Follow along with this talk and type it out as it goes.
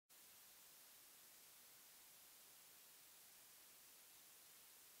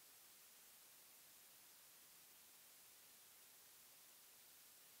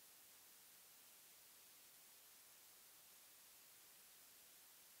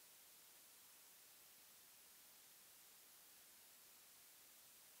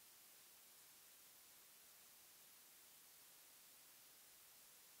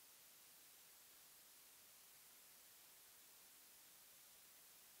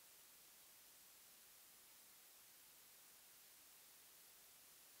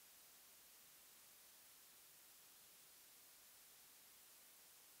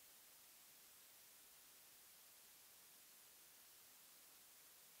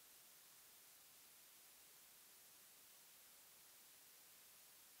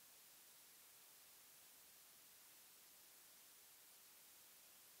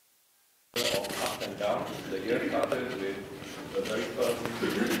down. The year started with the very first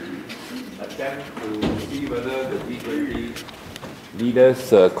attempt to see whether the G20 leaders'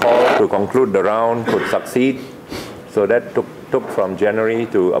 call to conclude the round could succeed. So that took from January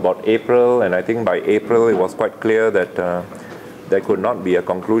to about April, and I think by April it was quite clear that there could not be a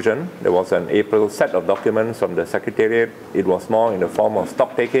conclusion. There was an April set of documents from the Secretariat. It was more in the form of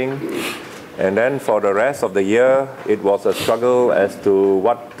stock taking. And then for the rest of the year, it was a struggle as to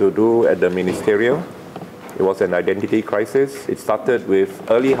what to do at the Ministerial. It was an identity crisis. It started with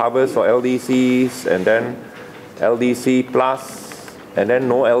early harvest for LDCs, and then LDC plus, and then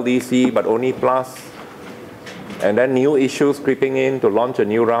no LDC but only plus, and then new issues creeping in to launch a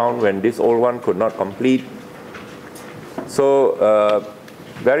new round when this old one could not complete. So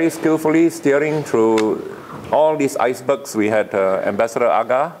very skillfully steering through all these icebergs, we had Ambassador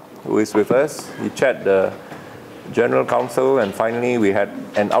Agah, who is with us. He chaired the General Council, and finally we had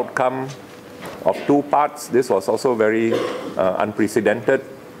an outcome of 2 parts. This was also very unprecedented.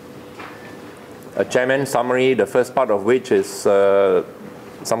 A chairman summary, the first part of which is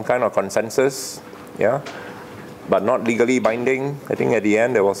some kind of consensus, yeah, but not legally binding. I think at the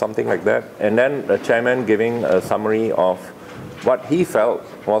end there was something like that. And then the chairman giving a summary of what he felt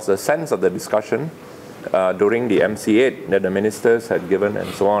was the sense of the discussion during the MC8 that the ministers had given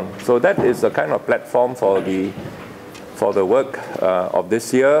and so on. So that is the kind of platform for the work of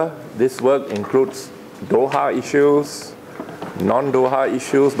this year. This work includes Doha issues, non-Doha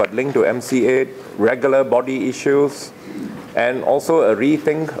issues but linked to MC8, regular body issues, and also a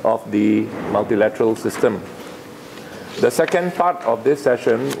rethink of the multilateral system. The second part of this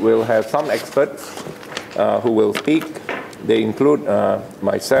session will have some experts who will speak. They include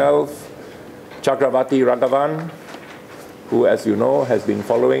myself, Chakravarti Raghavan, who, as you know, has been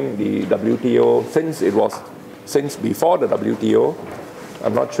following the WTO since before the WTO.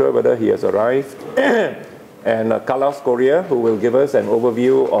 I'm not sure whether he has arrived. And Kalas Korea, who will give us an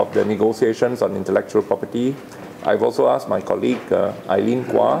overview of the negotiations on intellectual property. I've also asked my colleague Eileen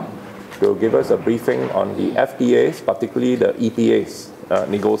Kwa to give us a briefing on the FTAs, particularly the EPAs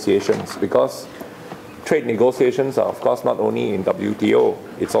negotiations, because trade negotiations are, of course, not only in WTO,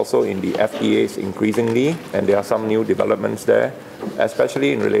 it's also in the FTAs increasingly, and there are some new developments there,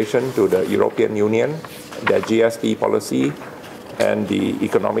 especially in relation to the European Union, their GSP policy, and the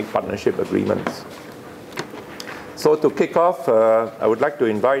economic partnership agreements. So to kick off, I would like to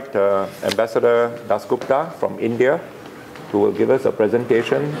invite Ambassador Dasgupta from India, who will give us a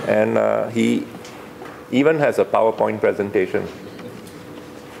presentation, and he even has a PowerPoint presentation.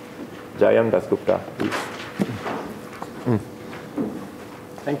 Jayam Dasgupta, please.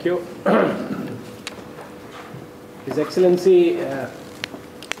 Thank you. His Excellency,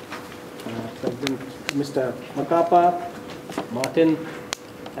 President Mr. Makapa, Martin,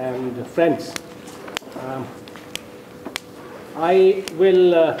 and friends. I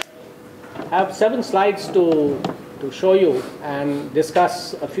will have 7 slides to show you and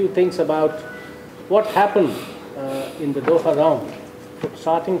discuss a few things about what happened in the Doha round,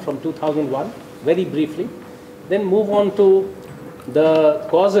 starting from 2001, very briefly, then move on to the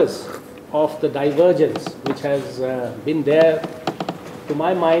causes of the divergence, which has been there, to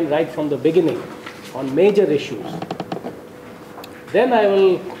my mind, right from the beginning on major issues. Then I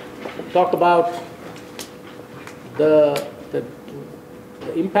will talk about the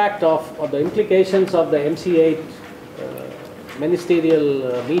impact of, or the implications of the MC8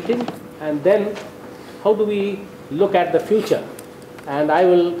 ministerial meeting, and then how do we look at the future. And I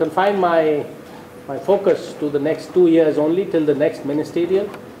will confine my focus to the next 2 years only, till the next ministerial.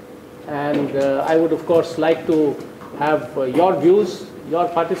 And I would, of course, like to have your views, your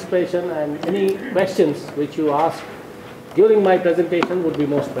participation, and any questions which you ask during my presentation would be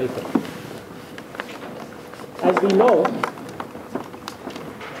most welcome. As we know,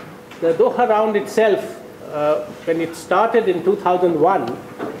 the Doha round itself, when it started in 2001,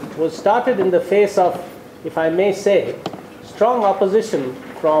 was started in the face of, if I may say, strong opposition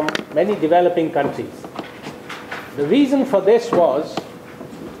from many developing countries. The reason for this was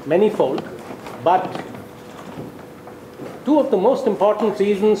manifold, but 2 of the most important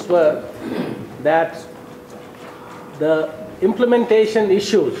reasons were that the implementation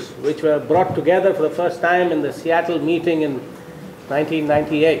issues, which were brought together for the first time in the Seattle meeting in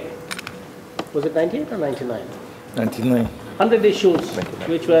 1998. Was it 98 or 99? 99. 100 issues 99.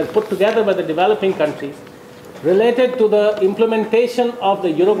 Which were put together by the developing countries related to the implementation of the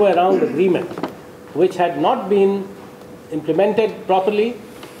Uruguay Round Agreement, which had not been implemented properly,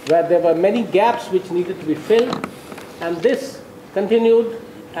 where there were many gaps which needed to be filled. And this continued,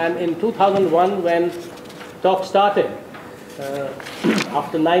 and in 2001, when talks started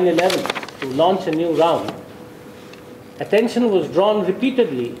after 9/11, to launch a new round, attention was drawn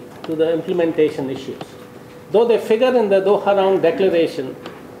repeatedly to the implementation issues. Though they figure in the Doha Round declaration,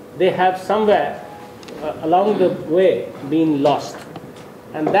 they have somewhere along the way been lost.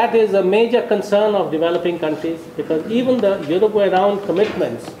 And that is a major concern of developing countries, because even the Uruguay Round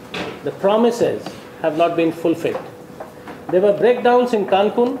commitments, the promises, have not been fulfilled. There were breakdowns in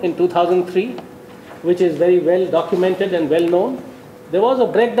Cancun in 2003, which is very well documented and well known. There was a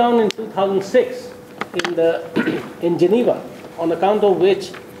breakdown in 2006 in Geneva, on account of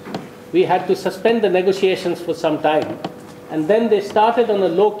which we had to suspend the negotiations for some time. And then they started on a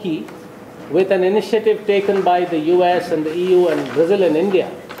low key with an initiative taken by the US and the EU and Brazil and India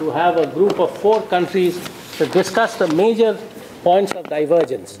to have a group of 4 countries to discuss the major points of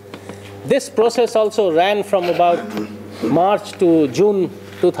divergence. This process also ran from about March to June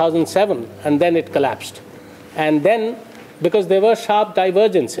 2007, and then it collapsed. And then, because there were sharp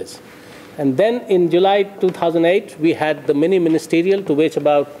divergences, and then in July 2008, we had the mini-ministerial, to which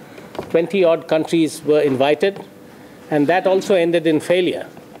about 20-odd countries were invited, and that also ended in failure.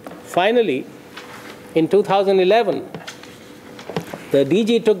 Finally, in 2011, the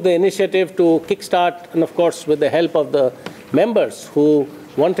DG took the initiative to kickstart, and of course with the help of the members who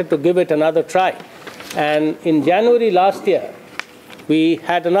wanted to give it another try. And in January last year, we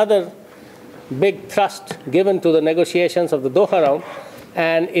had another big thrust given to the negotiations of the Doha Round,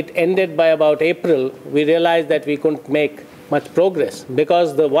 and it ended by about April. We realized that we couldn't make much progress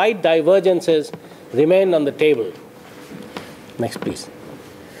because the wide divergences remained on the table. Next, please.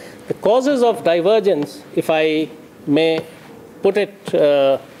 The causes of divergence, if I may put it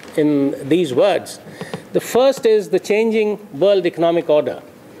in these words, the first is the changing world economic order.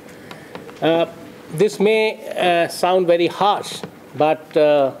 This may sound very harsh, but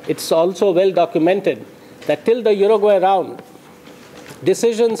it's also well documented that till the Uruguay Round,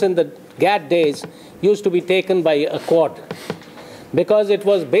 decisions in the GATT days used to be taken by accord, because it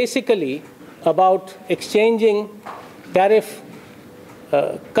was basically about exchanging tariff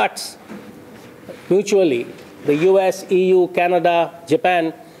cuts mutually. The US, EU, Canada,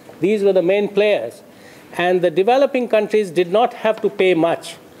 Japan, these were the main players. And the developing countries did not have to pay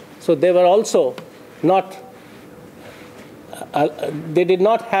much. So they were also not, they did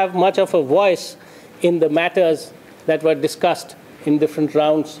not have much of a voice in the matters that were discussed in different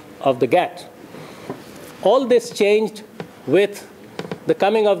rounds of the GATT. All this changed with the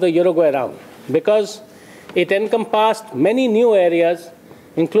coming of the Uruguay Round, because it encompassed many new areas,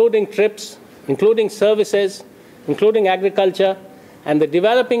 including TRIPS, including services, including agriculture, and the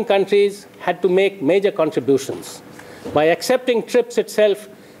developing countries had to make major contributions. By accepting TRIPS itself,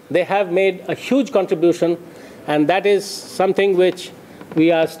 they have made a huge contribution, and that is something which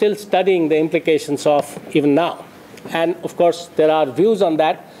we are still studying the implications of even now. And of course, there are views on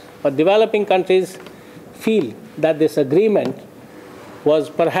that, but developing countries feel that this agreement was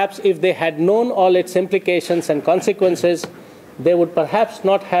perhaps, if they had known all its implications and consequences, they would perhaps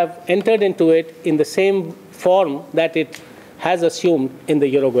not have entered into it in the same form that it has assumed in the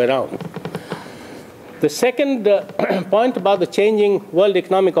Uruguay Round. The second point about the changing world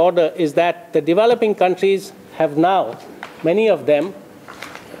economic order is that the developing countries have now, many of them,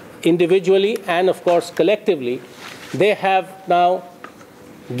 individually and of course collectively, they have now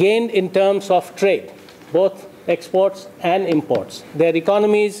gained in terms of trade, both exports and imports. Their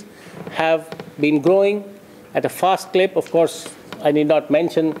economies have been growing at a fast clip. Of course, I need not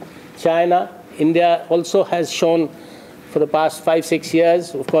mention China. India also has shown for the past 5-6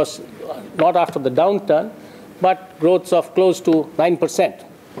 years, of course, not after the downturn, but growths of close to 9%.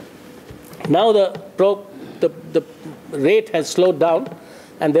 Now the rate has slowed down,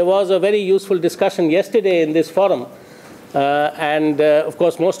 and there was a very useful discussion yesterday in this forum, of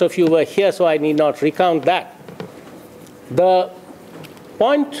course most of you were here, so I need not recount that. The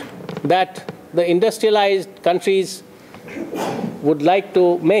point that the industrialized countries would like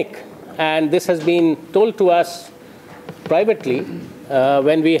to make, and this has been told to us privately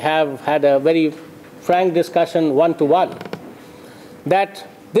when we have had a very frank discussion one-to-one, that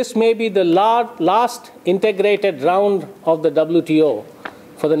this may be the last integrated round of the WTO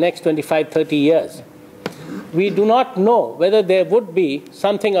for the next 25-30 years. We do not know whether there would be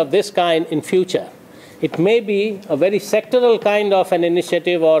something of this kind in future. It may be a very sectoral kind of an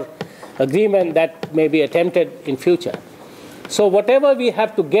initiative or agreement that may be attempted in future. So whatever we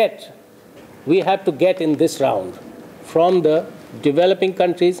have to get in this round from the developing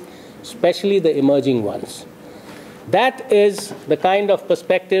countries, especially the emerging ones. That is the kind of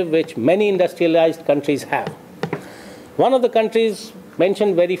perspective which many industrialized countries have. One of the countries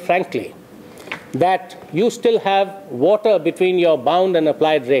mentioned very frankly that you still have water between your bound and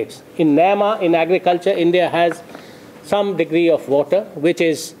applied rates. In NAMA, in agriculture, India has some degree of water, which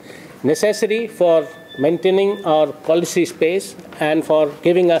is necessary for maintaining our policy space and for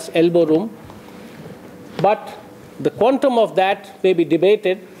giving us elbow room. But the quantum of that may be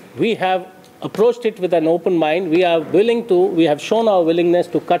debated. We have approached it with an open mind. We have shown our willingness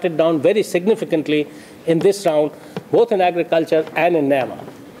to cut it down very significantly in this round, both in agriculture and in NAMA.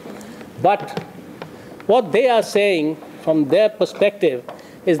 But what they are saying from their perspective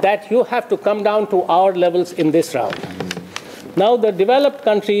is that you have to come down to our levels in this round. Now, the developed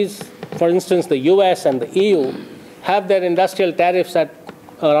countries, for instance, the US and the EU, have their industrial tariffs at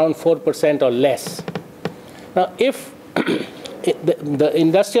around 4% or less. Now, if the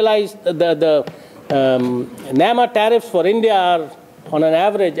NAMA tariffs for India are on an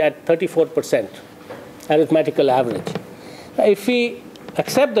average at 34%, arithmetical average. Now, if we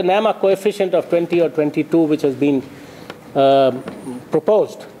accept the NAMA coefficient of 20 or 22, which has been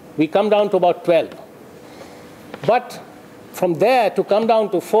proposed, we come down to about 12. But from there to come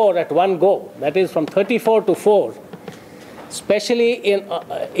down to 4 at one go, that is from 34 to 4, especially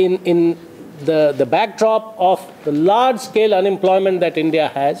in the backdrop of the large-scale unemployment that India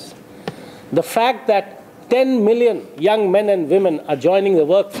has, the fact that 10 million young men and women are joining the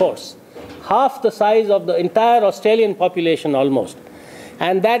workforce, half the size of the entire Australian population almost,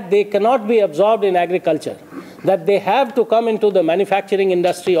 and that they cannot be absorbed in agriculture, that they have to come into the manufacturing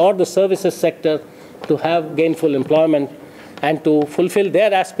industry or the services sector to have gainful employment and to fulfill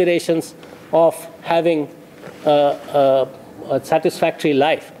their aspirations of having a satisfactory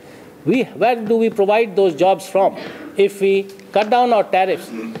life. Where do we provide those jobs from? If we cut down our tariffs,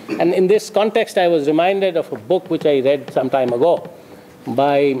 and in this context I was reminded of a book which I read some time ago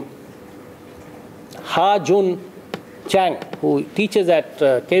by Ha Jun Chang, who teaches at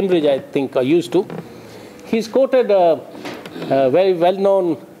Cambridge, I think, or used to. He's quoted a very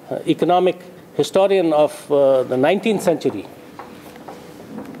well-known economic historian of the 19th century,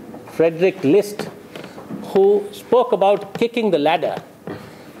 Frederick List, who spoke about kicking the ladder.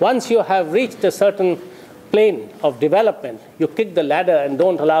 Once you have reached a certain plane of development, you kick the ladder and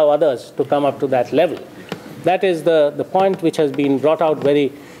don't allow others to come up to that level. That is the point which has been brought out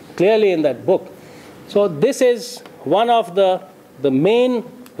very clearly in that book. So this is one of the main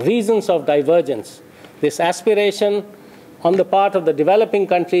reasons of divergence, this aspiration on the part of the developing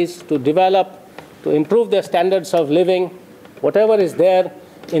countries to develop, to improve their standards of living, whatever is there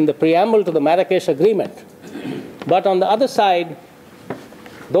in the preamble to the Marrakesh Agreement. But on the other side,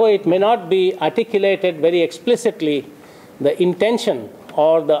 though it may not be articulated very explicitly, the intention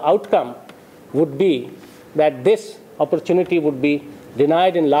or the outcome would be that this opportunity would be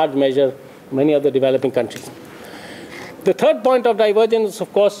denied in large measure to many of the developing countries. The third point of divergence,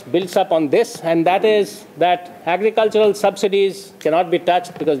 of course, builds up on this, and that is that agricultural subsidies cannot be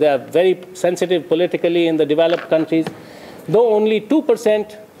touched because they are very sensitive politically in the developed countries, though only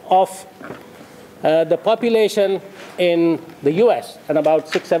 2% of the population in the US and about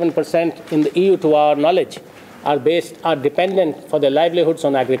 6-7% in the EU, to our knowledge, are dependent for their livelihoods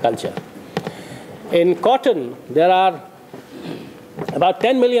on agriculture. In cotton, there are about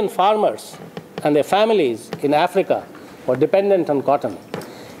 10 million farmers and their families in Africa who are dependent on cotton.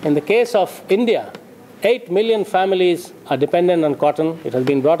 In the case of India, 8 million families are dependent on cotton. It has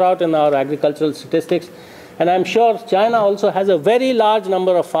been brought out in our agricultural statistics. And I'm sure China also has a very large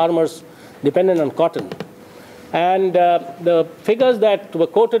number of farmers dependent on cotton. And the figures that were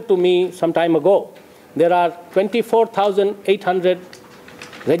quoted to me some time ago, there are 24,800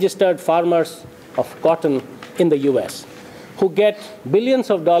 registered farmers of cotton in the US who get billions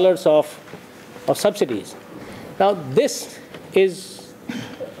of dollars of subsidies. Now, this is,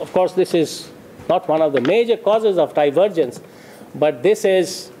 of course, this is not one of the major causes of divergence, but this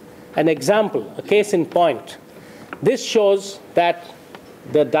is an example, a case in point. This shows that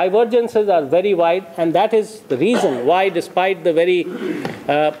the divergences are very wide, and that is the reason why, despite the very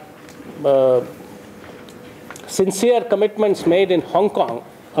sincere commitments made in Hong Kong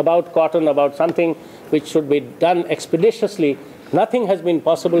about cotton, about something which should be done expeditiously, nothing has been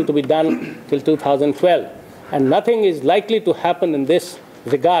possible to be done till 2012. And nothing is likely to happen in this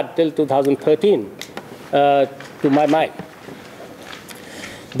regard till 2013, to my mind.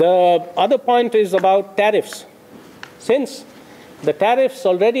 The other point is about tariffs. Since the tariffs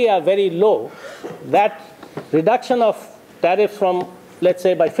already are very low, that reduction of tariffs from, let's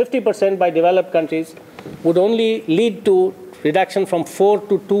say, by 50% by developed countries would only lead to reduction from 4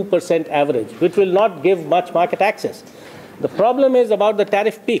 to 2% average, which will not give much market access. The problem is about the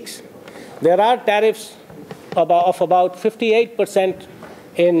tariff peaks. There are tariffs of about 58%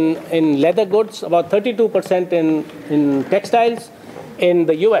 in leather goods, about 32% in textiles in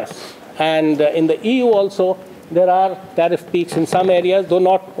the US. And in the EU also, there are tariff peaks in some areas, though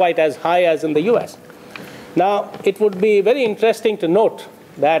not quite as high as in the US. Now, it would be very interesting to note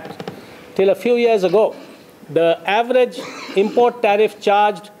that till a few years ago, the average import tariff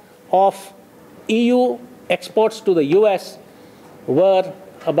charged of EU exports to the US were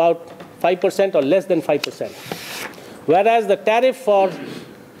about 5% or less than 5%. Whereas the tariff for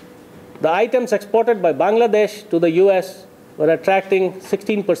the items exported by Bangladesh to the US were attracting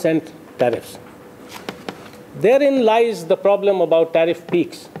 16% tariffs. Therein lies the problem about tariff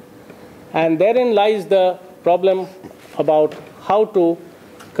peaks. And therein lies the problem about how to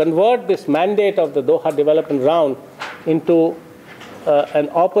convert this mandate of the Doha Development Round into an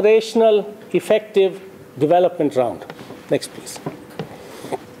operational, effective development round. Next, please.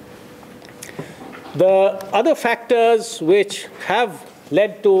 The other factors which have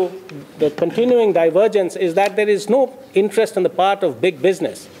led to the continuing divergence is that there is no interest on the part of big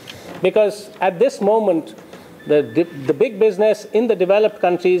business. Because at this moment, the big business in the developed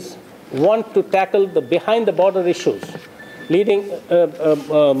countries want to tackle the behind-the-border issues, relating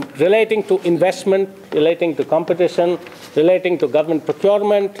to investment, relating to competition, relating to government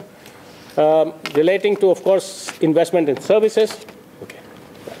procurement, relating to, of course, investment in services. Okay,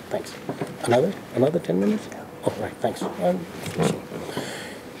 thanks. Another 10 minutes? Oh, right, thanks.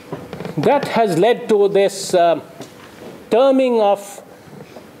 That has led to this terming of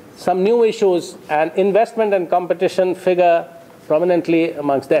some new issues, and investment and competition figure prominently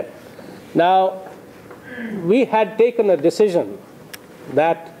amongst them. Now, we had taken a decision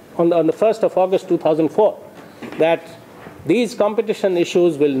that on the 1st of August 2004, that these competition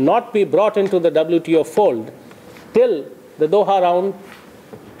issues will not be brought into the WTO fold till the Doha round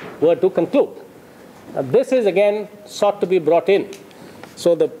were to conclude. Now, this is again sought to be brought in.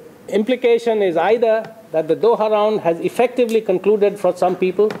 So the implication is either that the Doha round has effectively concluded for some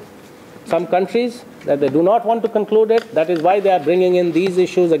people, some countries, that they do not want to conclude it, that is why they are bringing in these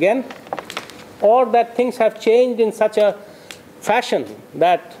issues again, or that things have changed in such a fashion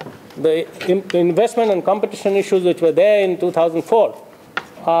that the investment and competition issues which were there in 2004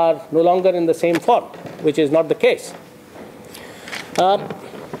 are no longer in the same form, which is not the case.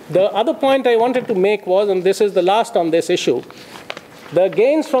 The other point I wanted to make was, and this is the last on this issue, the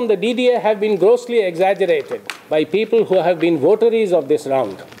gains from the DDA have been grossly exaggerated by people who have been votaries of this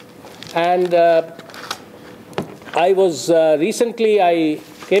round. And recently I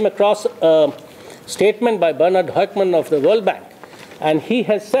came across a statement by Bernard Hoekman of the World Bank, and he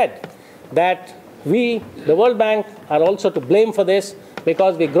has said that we, the World Bank, are also to blame for this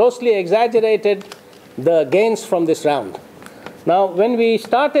because we grossly exaggerated the gains from this round. Now, when we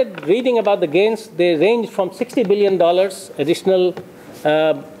started reading about the gains, they ranged from $60 billion additional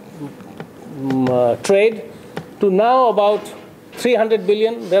trade to now about $300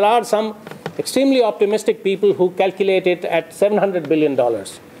 billion. There are some extremely optimistic people who calculate it at $700 billion.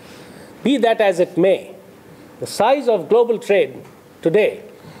 Be that as it may, the size of global trade today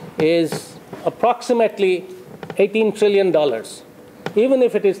is approximately $18 trillion. Even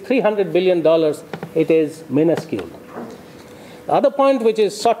if it is $300 billion, it is minuscule. The other point which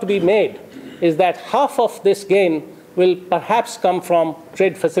is sought to be made is that half of this gain will perhaps come from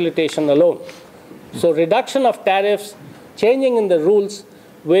trade facilitation alone. So reduction of tariffs, changing in the rules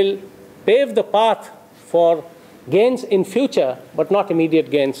will pave the path for gains in future, but not immediate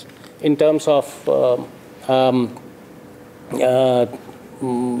gains in terms of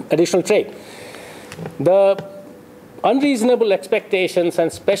additional trade. The unreasonable expectations, and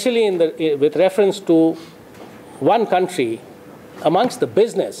especially with reference to one country amongst the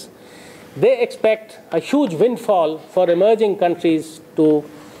business, they expect a huge windfall for emerging countries to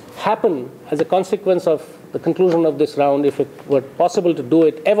happen as a consequence of the conclusion of this round, if it were possible to do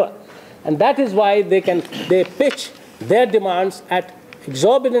it ever. And that is why they pitch their demands at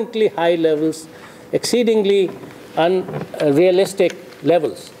exorbitantly high levels, exceedingly unrealistic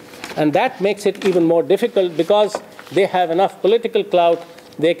levels. And that makes it even more difficult because they have enough political clout,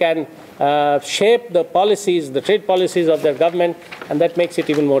 they can shape the policies, the trade policies of their government, and that makes it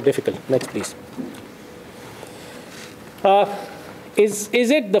even more difficult. Next, please. Is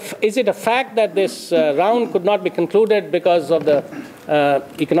it a fact that this round could not be concluded because of the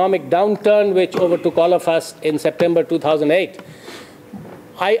economic downturn which overtook all of us in September 2008?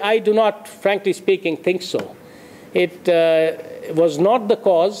 I do not, frankly speaking, think so. It was not the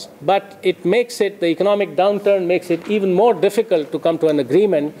cause, but it makes it, the economic downturn makes it even more difficult to come to an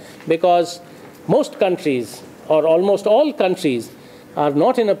agreement because most countries, or almost all countries, are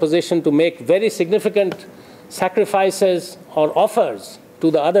not in a position to make very significant sacrifices or offers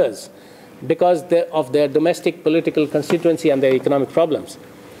to the others because of their domestic political constituency and their economic problems.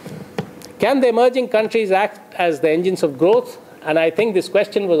 Can the emerging countries act as the engines of growth? And I think this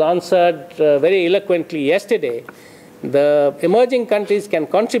question was answered very eloquently yesterday. The emerging countries can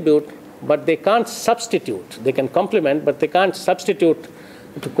contribute, but they can't substitute. They can complement, but they can't substitute,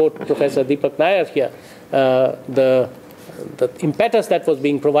 to quote Professor Deepak Nair here, the impetus that was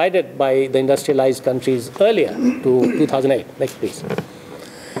being provided by the industrialized countries earlier to 2008. Next, please.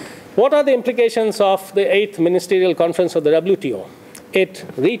 What are the implications of the 8th Ministerial Conference of the WTO? It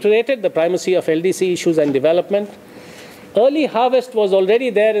reiterated the primacy of LDC issues and development. Early harvest was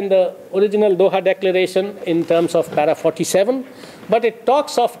already there in the original Doha Declaration in terms of para 47, but it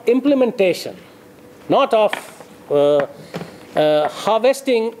talks of implementation, not of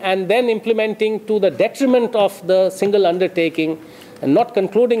harvesting and then implementing to the detriment of the single undertaking and not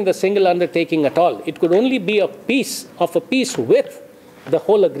concluding the single undertaking at all. It could only be a piece with the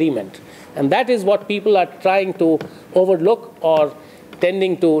whole agreement. And that is what people are trying to overlook or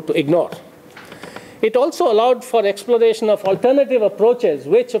tending to ignore. It also allowed for exploration of alternative approaches,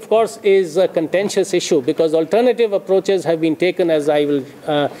 which of course is a contentious issue because alternative approaches have been taken, as I will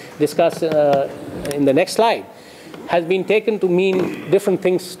discuss in the next slide, has been taken to mean different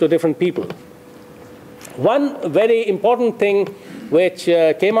things to different people. One very important thing which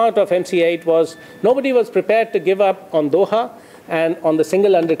came out of MC8 was nobody was prepared to give up on Doha and on the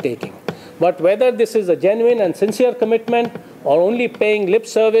single undertaking. But whether this is a genuine and sincere commitment or only paying lip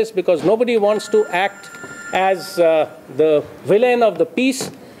service because nobody wants to act as the villain of the peace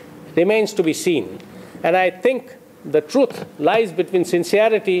remains to be seen. And I think the truth lies between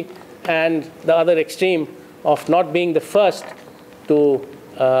sincerity and the other extreme of not being the first to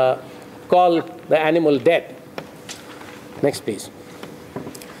call the animal dead. Next, please.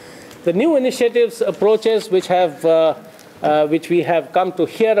 The new initiatives, approaches which we have come to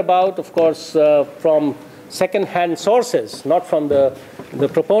hear about, of course, from second-hand sources, not from the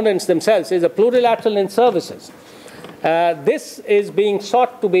proponents themselves, is a plurilateral in services. This is being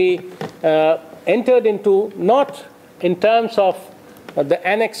sought to be entered into not in terms of the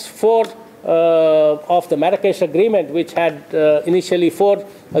Annex 4 of the Marrakesh Agreement, which had initially 4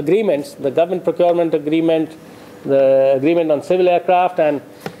 agreements, the government procurement agreement, the agreement on civil aircraft, and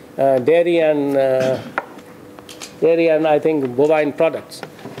dairy and I think bovine products.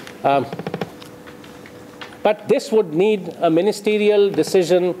 But this would need a ministerial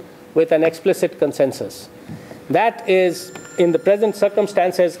decision with an explicit consensus. That is, in the present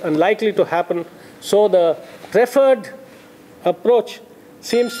circumstances, unlikely to happen. So the preferred approach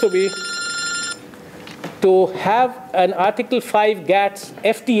seems to be to have an Article 5 GATS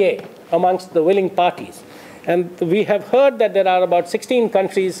FTA amongst the willing parties. And we have heard that there are about 16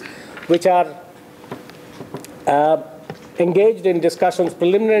 countries which are engaged in discussions,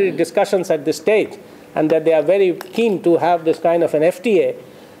 preliminary discussions at this stage, and that they are very keen to have this kind of an FTA,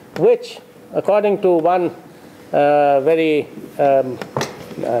 which, according to one very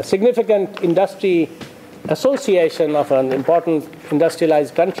significant industry association of an important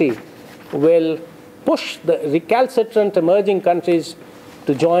industrialized country, will push the recalcitrant emerging countries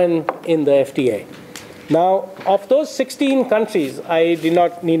to join in the FTA. Now, of those 16 countries, I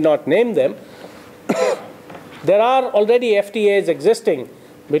need not name them, there are already FTAs existing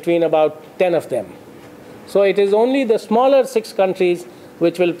between about 10 of them. So it is only the smaller 6 countries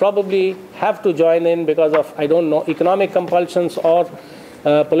which will probably have to join in because of, I don't know, economic compulsions or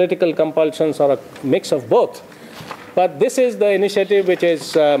political compulsions or a mix of both. But this is the initiative which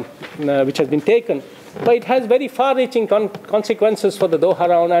has been taken. But it has very far-reaching consequences for the Doha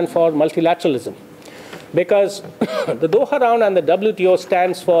Round and for multilateralism. Because the Doha Round and the WTO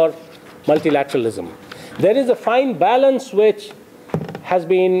stands for multilateralism. There is a fine balance which has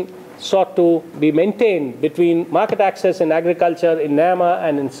been sought to be maintained between market access in agriculture, in NAMA,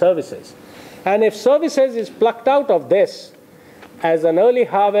 and in services. And if services is plucked out of this as an early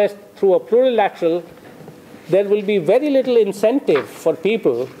harvest through a plurilateral, there will be very little incentive for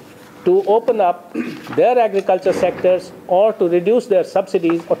people to open up their agriculture sectors or to reduce their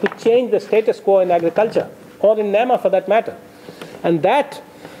subsidies or to change the status quo in agriculture or in NAMA for that matter. And that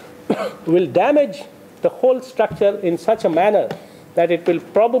will damage the whole structure in such a manner that it will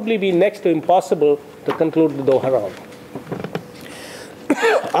probably be next to impossible to conclude the Doha Round.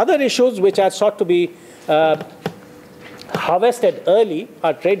 Other issues which are sought to be harvested early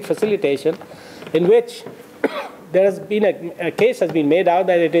are trade facilitation, in which there has been a case has been made out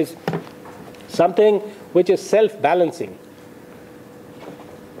that it is something which is self-balancing.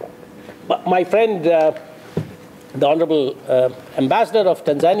 But my friend, the Honorable Ambassador of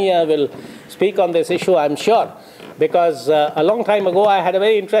Tanzania, will speak on this issue, I'm sure. because a long time ago I had a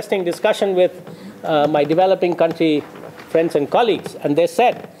very interesting discussion with my developing country friends and colleagues, and they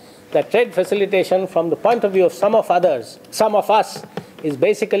said that trade facilitation from the point of view of some of us, is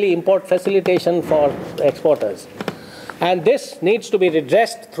basically import facilitation for exporters. And this needs to be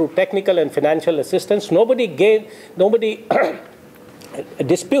redressed through technical and financial assistance. Nobody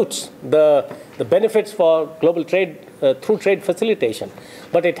disputes the benefits for global trade through trade facilitation.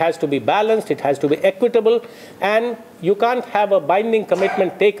 But it has to be balanced, it has to be equitable, and you can't have a binding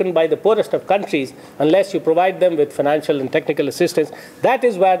commitment taken by the poorest of countries unless you provide them with financial and technical assistance. That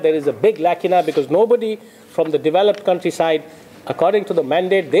is where there is a big lacuna, because nobody from the developed countryside, according to the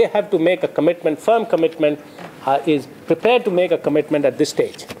mandate, they have to make a commitment, firm commitment, is prepared to make a commitment at this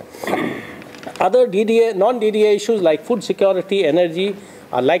stage. Other non-DDA issues like food security, energy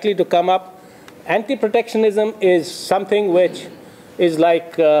are likely to come up. Anti-protectionism is something which is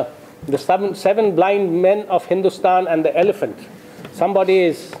like the seven blind men of Hindustan and the elephant. Somebody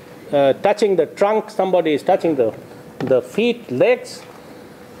is touching the trunk, somebody is touching the feet, legs.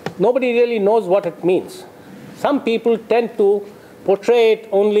 Nobody really knows what it means. Some people tend to portray it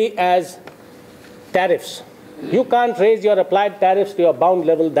only as tariffs. You can't raise your applied tariffs to your bound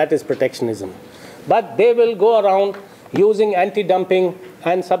level, that is protectionism. But they will go around using anti-dumping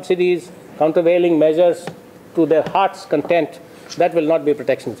and subsidies, countervailing measures to their heart's content. That will not be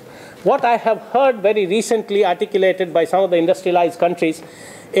protectionism. What I have heard very recently articulated by some of the industrialized countries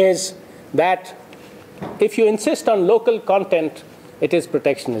is that if you insist on local content, it is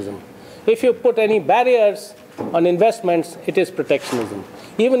protectionism. If you put any barriers on investments, it is protectionism,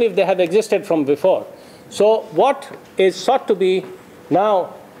 even if they have existed from before. So what is sought to be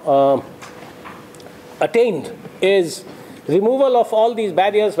now attained is removal of all these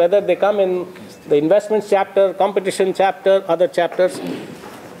barriers, whether they come in the investments chapter, competition chapter, other chapters,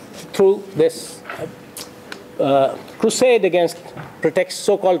 through this crusade against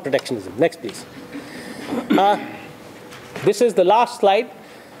so-called protectionism. Next, please. This is the last slide.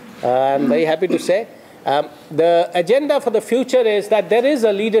 I'm very happy to say. The agenda for the future is that there is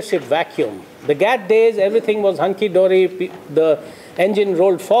a leadership vacuum. The GATT days, everything was hunky-dory, the engine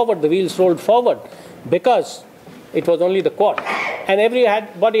rolled forward, the wheels rolled forward, because it was only the Quad. And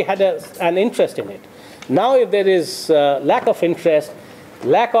everybody had an interest in it. Now if there is lack of interest,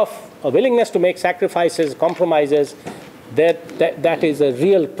 lack of a willingness to make sacrifices, compromises, that is a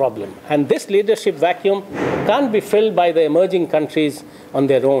real problem. And this leadership vacuum can't be filled by the emerging countries on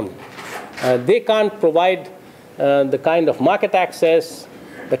their own. They can't provide the kind of market access,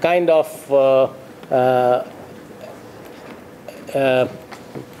 the kind of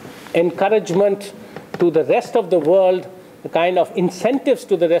encouragement to the rest of the world, the kind of incentives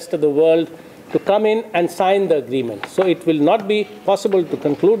to the rest of the world to come in and sign the agreement. So it will not be possible to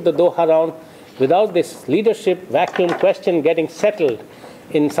conclude the Doha round without this leadership vacuum question getting settled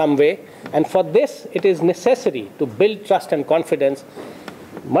in some way. And for this, it is necessary to build trust and confidence.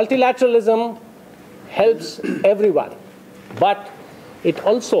 Multilateralism helps everyone, but it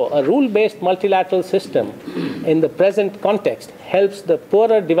also, a rule-based multilateral system in the present context helps the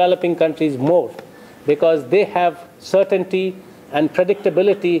poorer developing countries more, because they have certainty and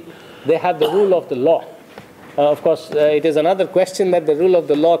predictability. They have the rule of the law. Of course, it is another question that the rule of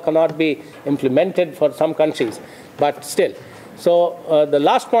the law cannot be implemented for some countries, but still. So the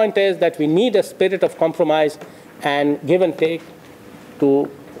last point is that we need a spirit of compromise and give and take for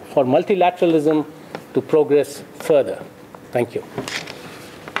multilateralism to progress further. Thank you.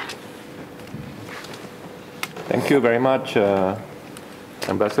 Thank you very much,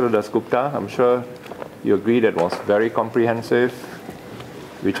 Ambassador Dasgupta. I'm sure you agree that was very comprehensive,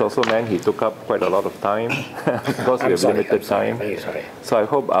 which also meant he took up quite a lot of time because we have limited time. So I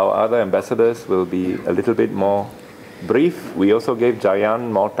hope our other ambassadors will be a little bit more brief. We also gave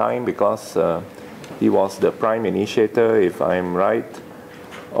Jayan more time because he was the prime initiator, if I'm right,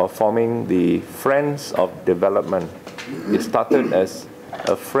 of forming the Friends of Development. It started as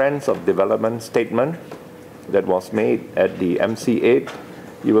a Friends of Development statement that was made at the MC8.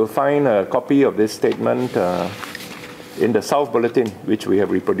 You will find a copy of this statement in the South Bulletin, which we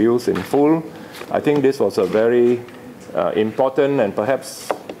have reproduced in full. I think this was a very important and perhaps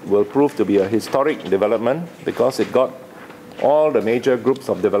will prove to be a historic development, because it got all the major groups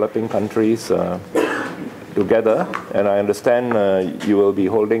of developing countries together, and I understand you will be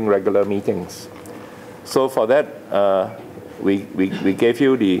holding regular meetings. So for that, we gave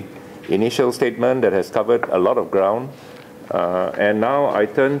you the initial statement that has covered a lot of ground. And now I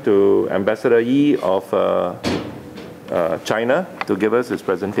turn to Ambassador Yi of China to give us his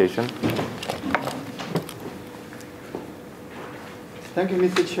presentation. Thank you,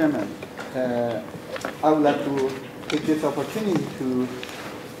 Mr. Chairman. I would like to take this opportunity to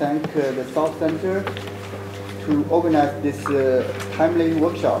thank the South Center to organize this timely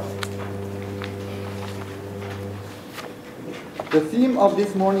workshop. The theme of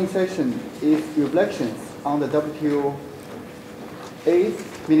this morning session is reflections on the WTO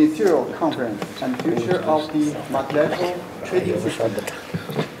 8th Ministerial Conference and future of the multilateral trading system.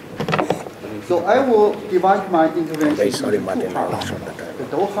 So I will divide my intervention into two parts, the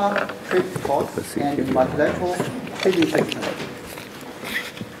Doha trade talks and the multilateral trading system.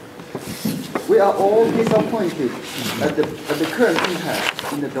 We are all disappointed at the current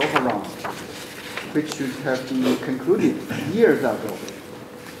impasse in the Doha round, which should have been concluded years ago.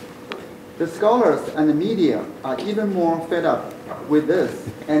 The scholars and the media are even more fed up with this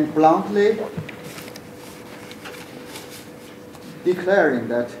and bluntly declaring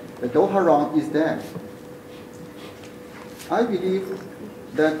that the Doha round is dead. I believe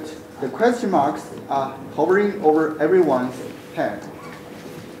that the question marks are hovering over everyone's head.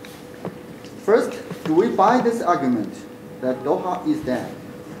 First, do we buy this argument that Doha is dead?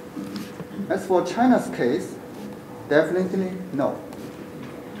 As for China's case, definitely no.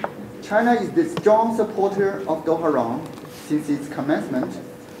 China is the strong supporter of Doha round since its commencement,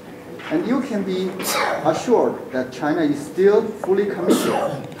 and you can be assured that China is still fully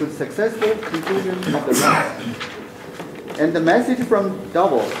committed to the successful conclusion of the round. And the message from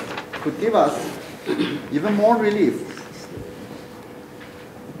Davos could give us even more relief,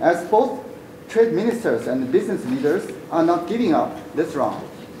 as both trade ministers and business leaders are not giving up this round.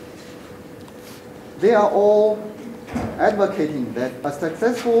 They are all advocating that a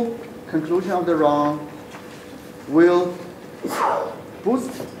successful conclusion of the round will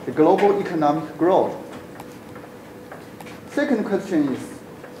boost the global economic growth. Second question is,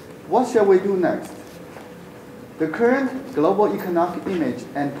 what shall we do next? The current global economic image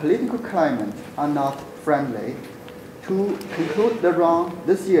and political climate are not friendly to conclude the round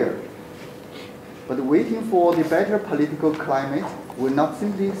this year. But waiting for the better political climate will not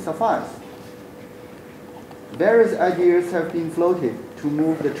simply suffice. Various ideas have been floated to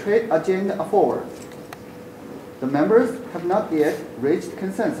move the trade agenda forward. The members have not yet reached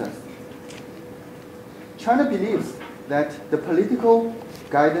consensus. China believes that the political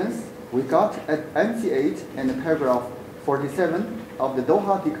guidance we got at MC8 and paragraph 47 of the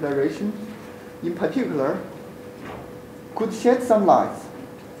Doha Declaration, in particular, could shed some light.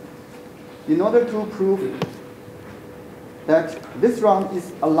 In order to prove that this round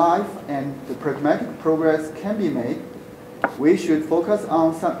is alive and the pragmatic progress can be made, we should focus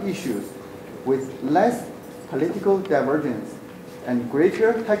on some issues with less political divergence and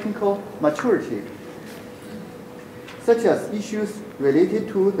greater technical maturity, such as issues related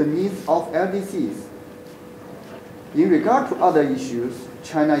to the needs of LDCs. In regard to other issues,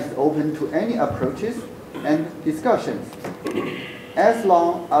 China is open to any approaches and discussions, as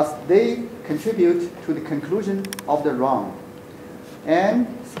long as they contribute to the conclusion of the round and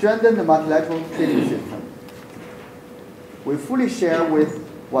strengthen the multilateral trading system. We fully share with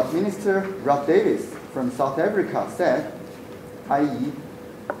what Minister Rob Davis from South Africa said, i.e.,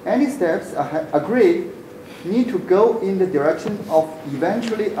 any steps agreed need to go in the direction of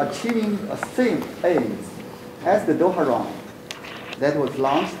eventually achieving the same aims as the Doha round that was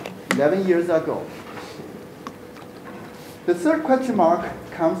launched 11 years ago. The third question mark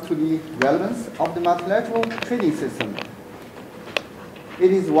comes to the relevance of the multilateral trading system.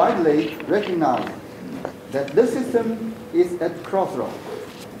 It is widely recognized that this system is at crossroads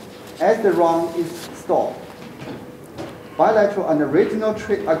as the round is stalled. Bilateral and regional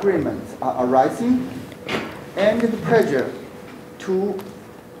trade agreements are arising, and the pressure to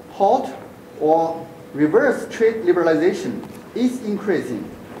halt or reverse trade liberalization is increasing.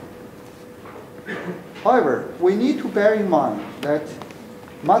 However, we need to bear in mind that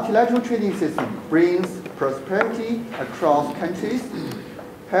multilateral trading system brings prosperity across countries,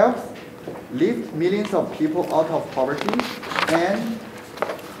 helps lift millions of people out of poverty, and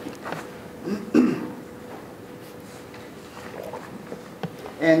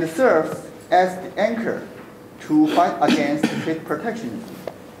serves as the anchor to fight against trade protectionism.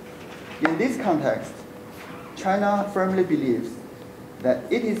 In this context, China firmly believes that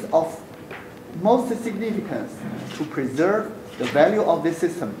it is of most significance to preserve the value of this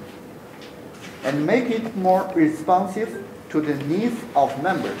system and make it more responsive to the needs of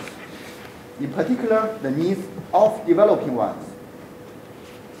members, in particular the needs of developing ones.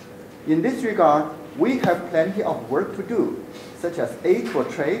 In this regard, we have plenty of work to do, such as aid for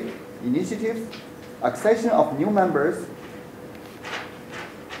trade initiatives, accession of new members,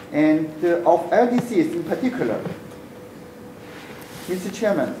 and of LDCs in particular. Mr.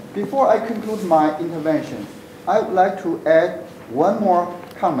 Chairman, before I conclude my intervention, I would like to add one more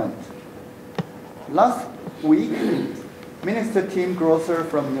comment. Last week, Minister Tim Grosser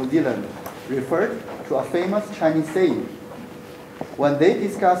from New Zealand referred to a famous Chinese saying when they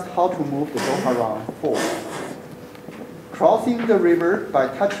discussed how to move the Doha Round forward. Crossing the river by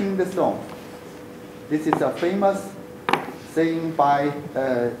touching the stone. This is a famous saying by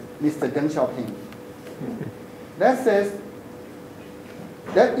Mr. Deng Xiaoping.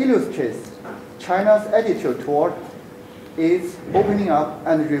 That illustrates China's attitude toward its opening up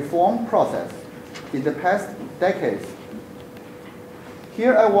and reform process in the past decades.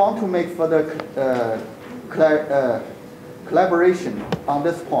 Here I want to make further collaboration on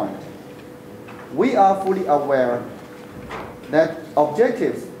this point. We are fully aware that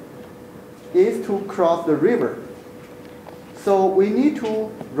objectives is to cross the river. So we need to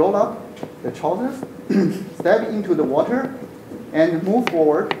roll up the trousers, step into the water, and move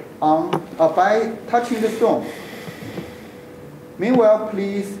forward by touching the stone. Meanwhile,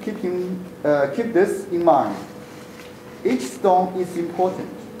 please keep this in mind. Each stone is important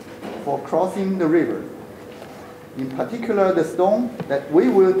for crossing the river. In particular, the stone that we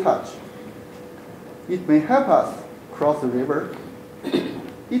will touch. It may help us cross the river.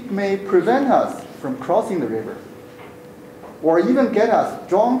 It may prevent us from crossing the river, or even get us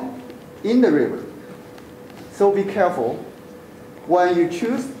drowned in the river. So be careful. When you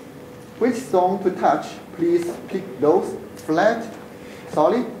choose which stone to touch, please pick those flat,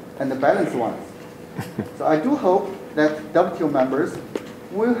 solid, and balanced ones. So I do hope that WTO members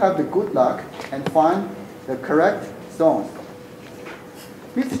will have the good luck and find the correct stones.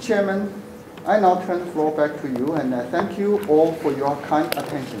 Mr. Chairman, I now turn the floor back to you, and I thank you all for your kind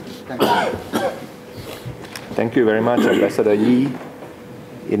attention. Thank you. Thank you very much, Ambassador Yi.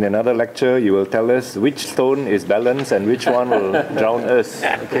 In another lecture, you will tell us which stone is balanced and which one will drown us.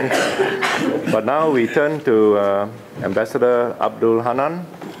 Okay? But now we turn to Ambassador Abdul Hannan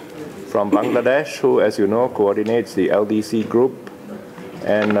from Bangladesh, who, as you know, coordinates the LDC group.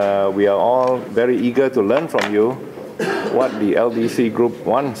 And we are all very eager to learn from you what the LDC group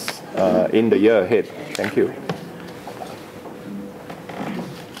wants in the year ahead. Thank you.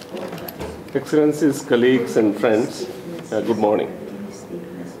 Excellencies, colleagues, and friends, good morning.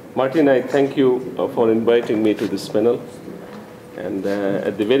 Martin, I thank you for inviting me to this panel. And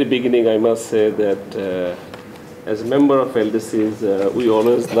at the very beginning, I must say that as a member of LDCs, we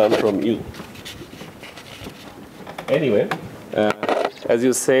always learn from you. Anyway, as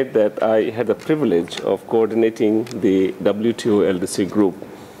you said, that I had the privilege of coordinating the WTO LDC group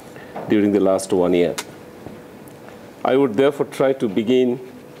during the last 1 year. I would therefore try to bring in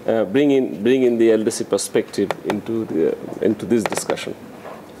the LDC perspective into this discussion.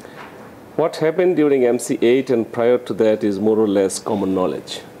 What happened during MC8 and prior to that is more or less common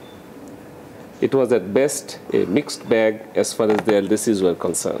knowledge. It was at best a mixed bag as far as the LDCs were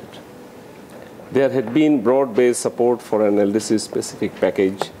concerned. There had been broad-based support for an LDC-specific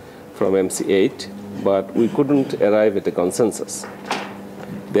package from MC8, but we couldn't arrive at a consensus.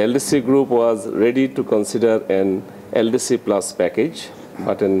 The LDC group was ready to consider an LDC plus package,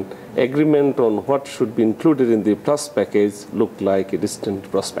 but an agreement on what should be included in the plus package looked like a distant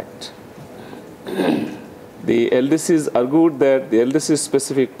prospect. The LDCs argued that the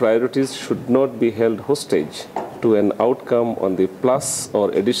LDC-specific priorities should not be held hostage to an outcome on the plus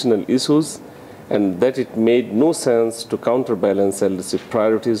or additional issues, and that it made no sense to counterbalance LDC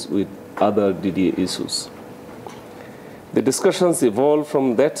priorities with other DDA issues. The discussions evolved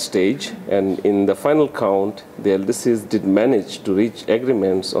from that stage, and in the final count, the LDCs did manage to reach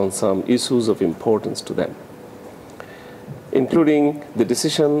agreements on some issues of importance to them, including the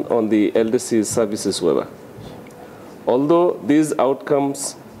decision on the LDC services waiver. Although these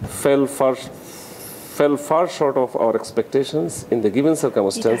outcomes fell far short of our expectations in the given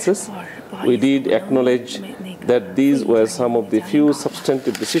circumstances, we did acknowledge that these were some of the few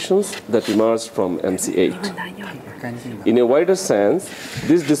substantive decisions that emerged from MC8. In a wider sense,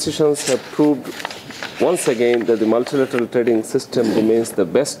 these decisions have proved once again that the multilateral trading system remains the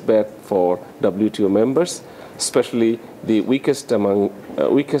best bet for WTO members, especially the weakest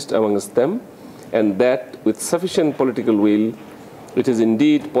amongst them, and that with sufficient political will, it is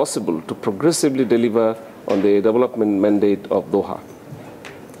indeed possible to progressively deliver on the development mandate of Doha.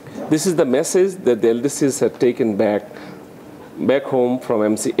 This is the message that the LDCs had taken back home from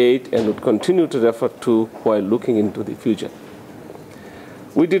MC8 and would continue to refer to while looking into the future.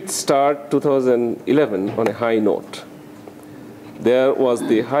 We did start 2011 on a high note. There was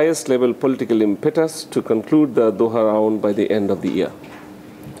the highest level political impetus to conclude the Doha round by the end of the year.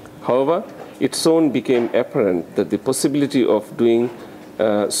 However, it soon became apparent that the possibility of doing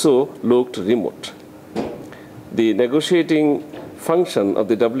so looked remote. The negotiating function of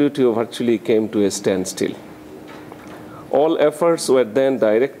the WTO virtually came to a standstill. All efforts were then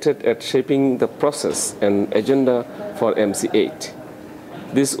directed at shaping the process and agenda for MC8.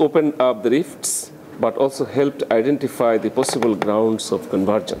 This opened up the rifts, but also helped identify the possible grounds of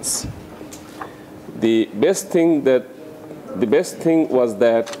convergence. The best thing was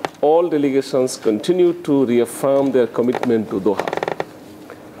that all delegations continued to reaffirm their commitment to Doha.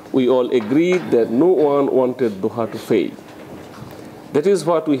 We all agreed that no one wanted Doha to fail. That is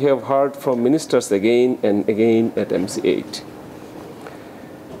what we have heard from ministers again and again at MC8.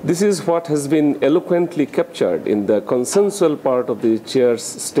 This is what has been eloquently captured in the consensual part of the chair's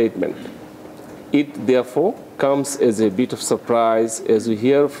statement. It therefore comes as a bit of surprise as we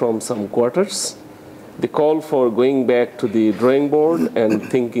hear from some quarters the call for going back to the drawing board and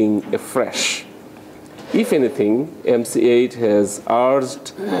thinking afresh. If anything, MC8 has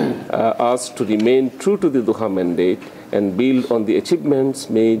urged us to remain true to the Doha mandate and build on the achievements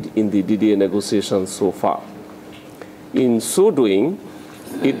made in the DDA negotiations so far. In so doing,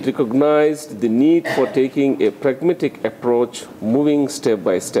 it recognized the need for taking a pragmatic approach, moving step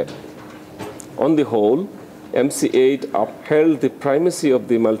by step. On the whole, MC8 upheld the primacy of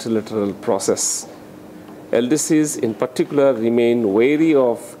the multilateral process. LDCs in particular remain wary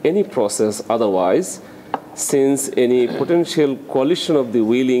of any process otherwise, since any potential coalition of the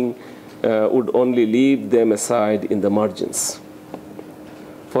willing would only leave them aside in the margins.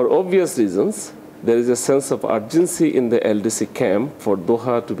 For obvious reasons, there is a sense of urgency in the LDC camp for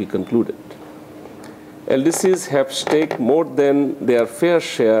Doha to be concluded. LDCs have staked more than their fair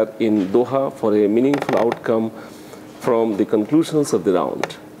share in Doha for a meaningful outcome from the conclusions of the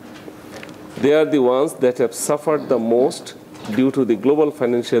round. They are the ones that have suffered the most due to the global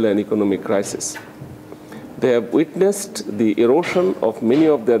financial and economic crisis. They have witnessed the erosion of many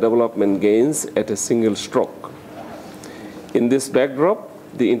of their development gains at a single stroke. In this backdrop,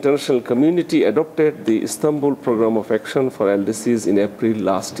 the international community adopted the Istanbul Programme of Action for LDCs in April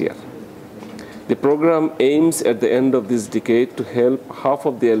last year. The program aims at the end of this decade to help half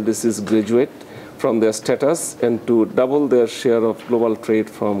of the LDCs graduate from their status and to double their share of global trade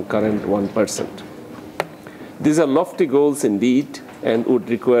from current 1%. These are lofty goals indeed and would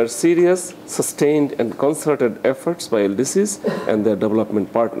require serious, sustained, and concerted efforts by LDCs and their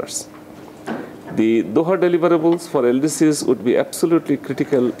development partners. The Doha deliverables for LDCs would be absolutely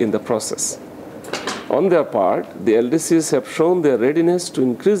critical in the process. On their part, the LDCs have shown their readiness to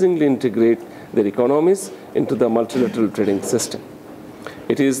increasingly integrate their economies into the multilateral trading system.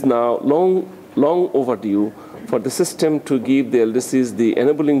 It is now long overdue for the system to give the LDCs the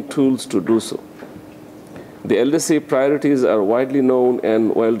enabling tools to do so. The LDC priorities are widely known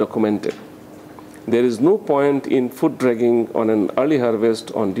and well documented. There is no point in foot dragging on an early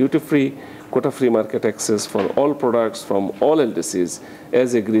harvest on duty-free, quota-free market access for all products from all LDCs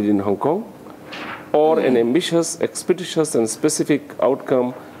as agreed in Hong Kong, or an ambitious, expeditious, and specific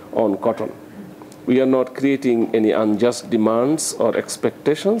outcome on cotton. We are not creating any unjust demands or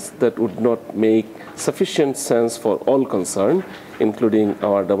expectations that would not make sufficient sense for all concerned, including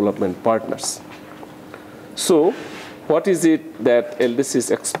our development partners. So, what is it that LDCs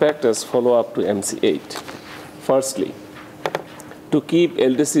expect as follow-up to MC8? Firstly, to keep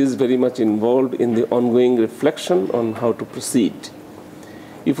LDCs very much involved in the ongoing reflection on how to proceed.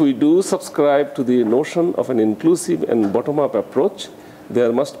 If we do subscribe to the notion of an inclusive and bottom-up approach,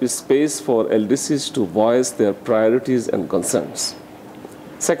 there must be space for LDCs to voice their priorities and concerns.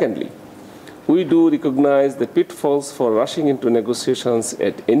 Secondly, we do recognize the pitfalls for rushing into negotiations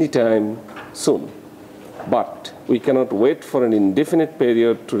at any time soon. But we cannot wait for an indefinite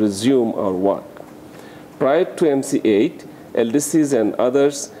period to resume our work. Prior to MC8, LDCs and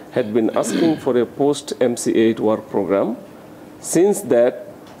others had been asking for a post-MC8 work program. Since that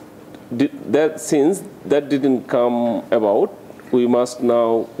didn't come about, we must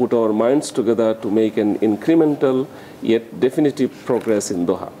now put our minds together to make an incremental yet definitive progress in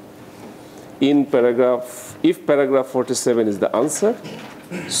Doha. If paragraph 47 is the answer,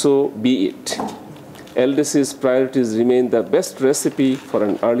 so be it. LDC's priorities remain the best recipe for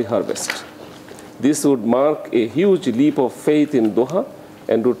an early harvest. This would mark a huge leap of faith in Doha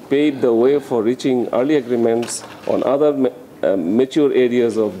and would pave the way for reaching early agreements on other mature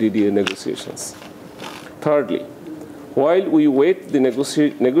areas of DDA negotiations. Thirdly, while we wait the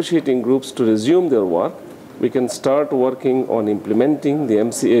negotiating groups to resume their work, we can start working on implementing the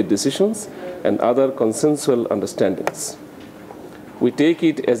MC8 decisions and other consensual understandings. We take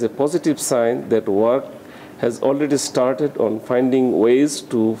it as a positive sign that work has already started on finding ways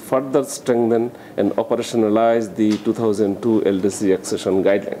to further strengthen and operationalize the 2002 LDC accession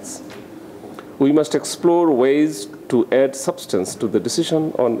guidelines. We must explore ways to add substance to the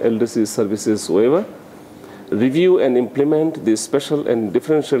decision on LDC services waiver, review and implement the special and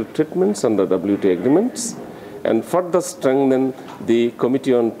differential treatments under WTO agreements, and further strengthen the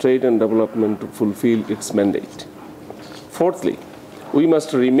Committee on Trade and Development to fulfill its mandate. Fourthly, we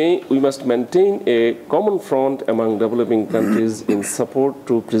must maintain a common front among developing countries in support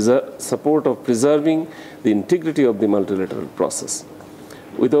of preserving the integrity of the multilateral process.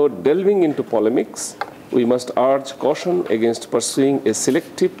 Without delving into polemics, we must urge caution against pursuing a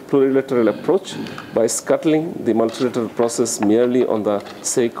selective plurilateral approach by scuttling the multilateral process merely on the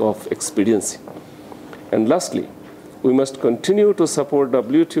sake of expediency. And lastly, we must continue to support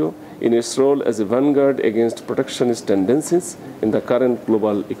WTO in its role as a vanguard against protectionist tendencies in the current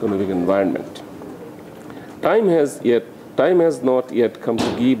global economic environment. Time has not yet come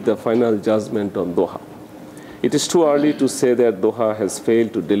to give the final judgment on Doha. It is too early to say that Doha has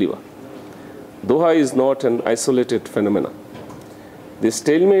failed to deliver. Doha is not an isolated phenomenon. The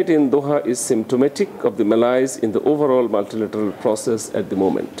stalemate in Doha is symptomatic of the malaise in the overall multilateral process at the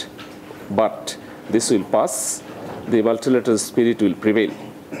moment. But this will pass. The multilateral spirit will prevail.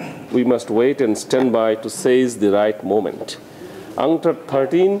 We must wait and stand by to seize the right moment. UNCTAD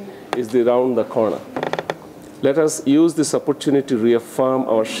 13 is around the corner. Let us use this opportunity to reaffirm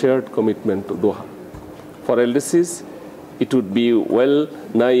our shared commitment to Doha. For LDCs, it would be well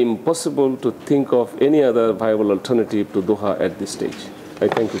nigh impossible to think of any other viable alternative to Doha at this stage. I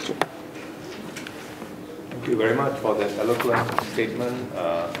thank you, Chair. Thank you very much for that eloquent statement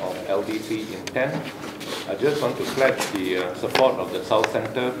of LDC intent. I just want to pledge the support of the South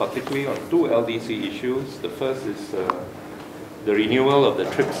Centre, particularly on two LDC issues. The first is the renewal of the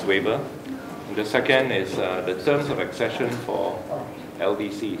TRIPS waiver. And the second is the terms of accession for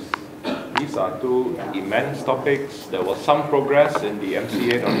LDCs. These are two immense topics. There was some progress in the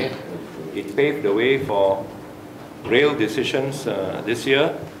MC8 on it. It paved the way for real decisions this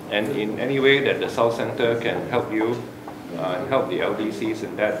year, and in any way that the South Centre can help you and help the LDCs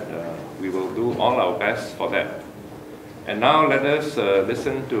in that, we will do all our best for that. And now let us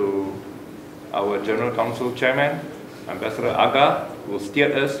listen to our General Council Chairman, Ambassador Agah, who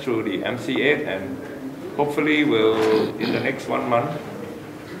steered us through the MC8 and hopefully will, in the next 1 month,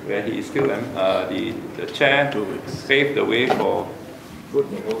 where he is still the chair, to pave the way for good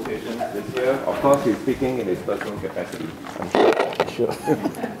negotiations this year. Of course, he's speaking in his personal capacity. I'm sure.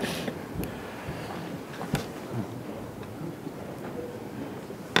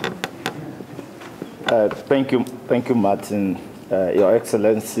 Thank you, Martin. Your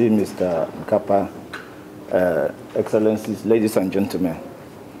Excellency, Mr. Kappa, Excellencies, ladies and gentlemen.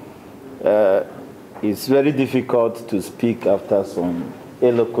 It's very difficult to speak after some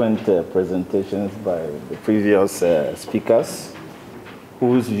eloquent presentations by the previous speakers,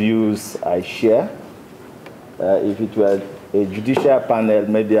 whose views I share. If it were a judicial panel,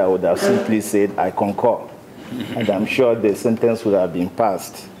 maybe I would have simply said, I concur. And I'm sure the sentence would have been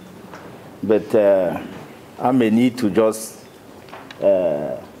passed. But I may need to just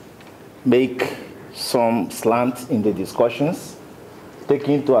make some slant in the discussions,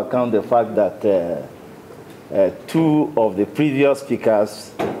 taking into account the fact that two of the previous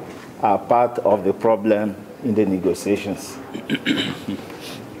speakers are part of the problem in the negotiations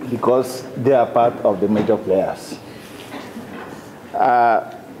because they are part of the major players.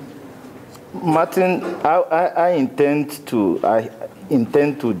 Martin, I intend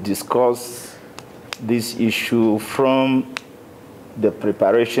to discuss this issue from the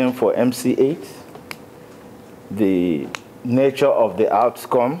preparation for MC8, the nature of the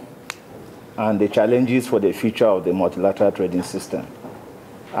outcome, and the challenges for the future of the multilateral trading system.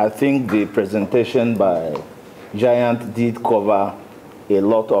 I think the presentation by Giant did cover a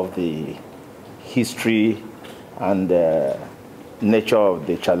lot of the history and nature of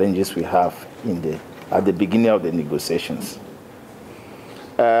the challenges we have at the beginning of the negotiations.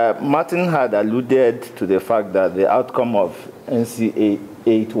 Martin had alluded to the fact that the outcome of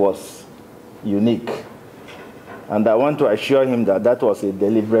NC8 was unique. And I want to assure him that that was a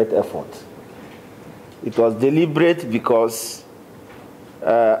deliberate effort. It was deliberate because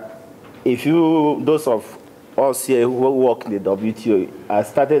those of us here who work in the WTO, I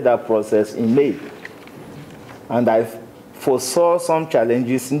started that process in May. And I foresaw some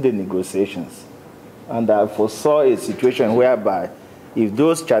challenges in the negotiations. And I foresaw a situation whereby if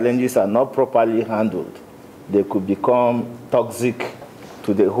those challenges are not properly handled, they could become toxic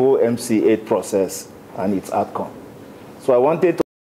to the whole MC8 process and its outcome. So I wanted to